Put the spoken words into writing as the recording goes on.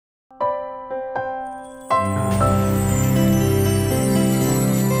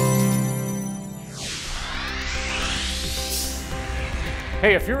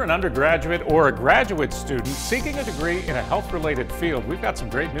Hey, if you're an undergraduate or a graduate student seeking a degree in a health-related field, we've got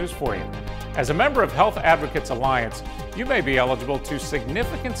some great news for you. As a member of Health Advocates Alliance, you may be eligible to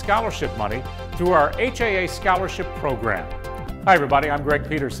significant scholarship money through our HAA scholarship program. Hi everybody, I'm Greg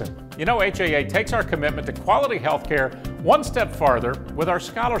Peterson. You know, HAA takes our commitment to quality healthcare one step farther with our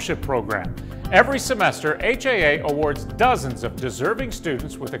scholarship program. Every semester, HAA awards dozens of deserving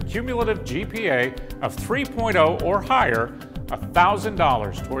students with a cumulative GPA of 3.0 or higher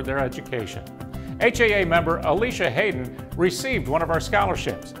 $1,000 toward their education. HAA member Alicia Hayden received one of our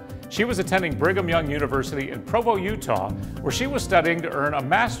scholarships. She was attending Brigham Young University in Provo, Utah, where she was studying to earn a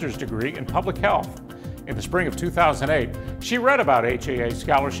master's degree in public health. In the spring of 2008, she read about HAA's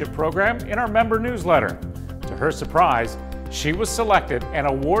scholarship program in our member newsletter. To her surprise, she was selected and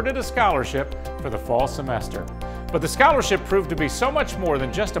awarded a scholarship for the fall semester. But the scholarship proved to be so much more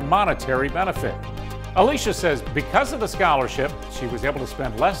than just a monetary benefit. Alicia says because of the scholarship, she was able to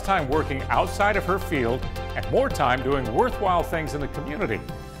spend less time working outside of her field and more time doing worthwhile things in the community.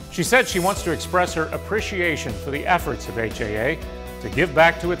 She said she wants to express her appreciation for the efforts of HAA to give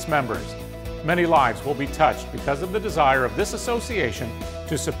back to its members. Many lives will be touched because of the desire of this association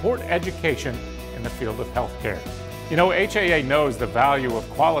to support education in the field of healthcare. You know, HAA knows the value of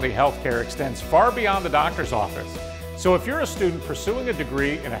quality healthcare extends far beyond the doctor's office. So if you're a student pursuing a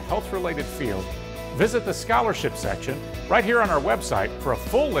degree in a health-related field, visit the scholarship section right here on our website for a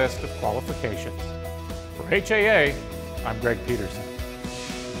full list of qualifications. For HAA, I'm Greg Peterson.